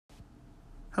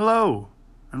Hello,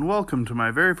 and welcome to my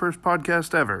very first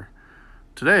podcast ever.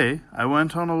 Today, I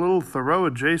went on a little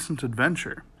Thoreau-adjacent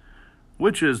adventure,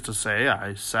 which is to say,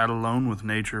 I sat alone with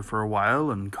nature for a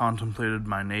while and contemplated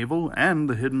my navel and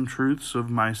the hidden truths of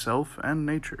myself and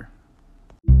nature.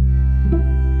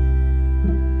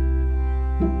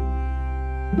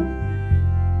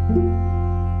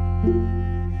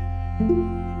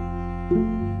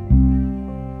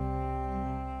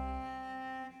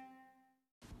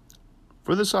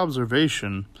 For this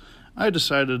observation, I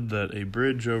decided that a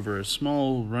bridge over a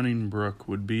small running brook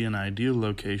would be an ideal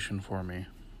location for me.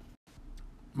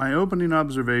 My opening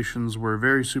observations were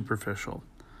very superficial.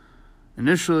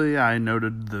 Initially, I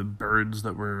noted the birds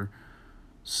that were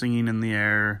singing in the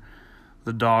air,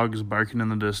 the dogs barking in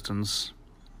the distance,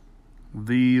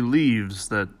 the leaves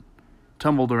that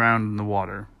tumbled around in the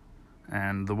water,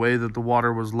 and the way that the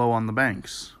water was low on the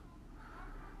banks.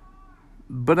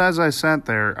 But as I sat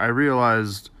there, I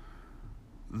realized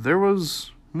there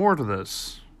was more to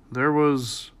this. There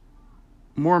was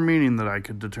more meaning that I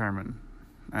could determine.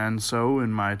 And so,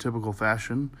 in my typical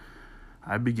fashion,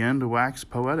 I began to wax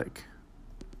poetic.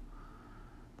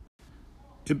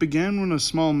 It began when a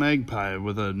small magpie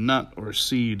with a nut or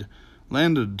seed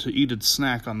landed to eat its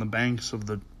snack on the banks of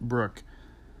the brook.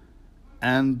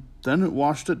 And then it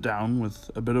washed it down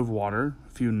with a bit of water,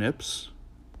 a few nips,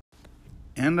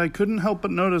 and I couldn't help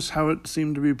but notice how it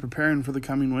seemed to be preparing for the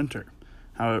coming winter,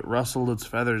 how it rustled its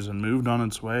feathers and moved on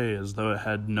its way as though it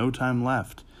had no time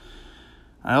left.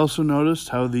 I also noticed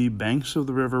how the banks of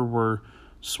the river were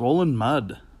swollen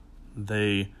mud.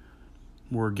 They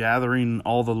were gathering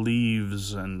all the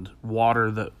leaves and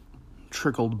water that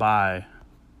trickled by.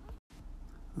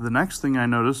 The next thing I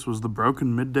noticed was the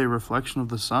broken midday reflection of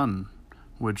the sun,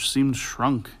 which seemed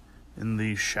shrunk in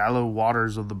the shallow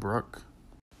waters of the brook.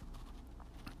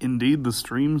 Indeed, the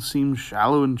stream seemed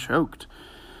shallow and choked,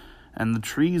 and the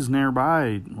trees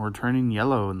nearby were turning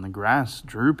yellow and the grass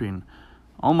drooping,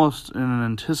 almost in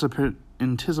an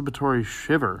anticipatory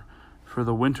shiver for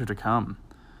the winter to come.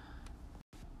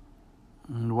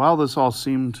 And while this all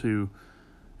seemed to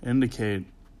indicate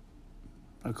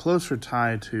a closer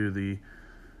tie to the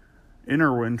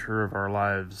inner winter of our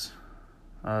lives,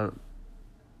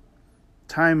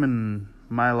 time in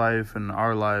my life and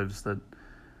our lives that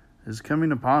is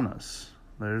coming upon us.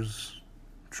 There's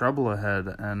trouble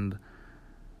ahead, and you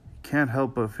can't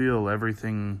help but feel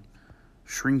everything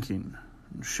shrinking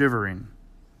and shivering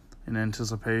in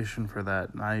anticipation for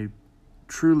that. And I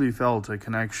truly felt a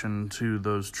connection to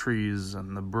those trees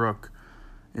and the brook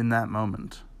in that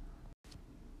moment.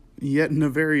 Yet in a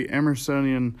very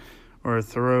Emersonian or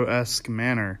Thoreau-esque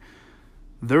manner,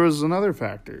 there was another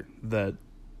factor that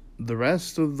the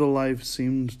rest of the life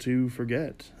seemed to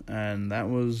forget, and that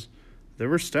was there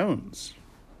were stones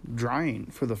drying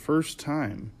for the first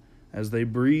time as they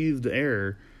breathed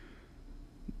air.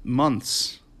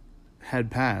 Months had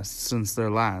passed since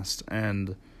their last,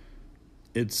 and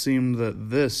it seemed that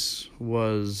this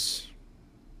was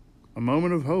a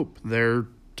moment of hope, their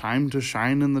time to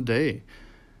shine in the day.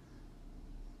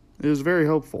 It was very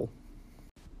hopeful.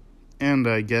 And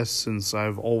I guess since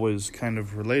I've always kind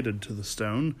of related to the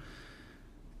stone,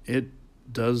 it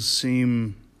does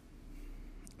seem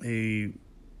a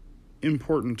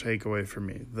important takeaway for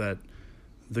me that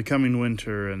the coming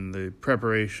winter and the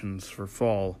preparations for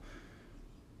fall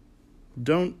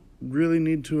don't really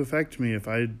need to affect me if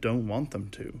I don't want them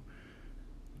to.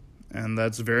 And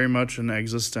that's very much an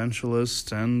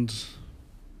existentialist and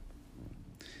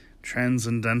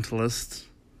transcendentalist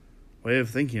way of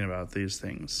thinking about these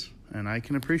things, and I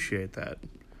can appreciate that.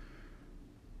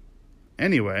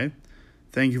 Anyway,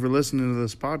 thank you for listening to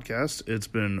this podcast. It's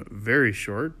been very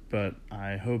short, but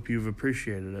I hope you've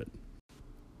appreciated it.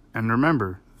 And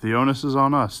remember, the onus is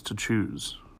on us to choose.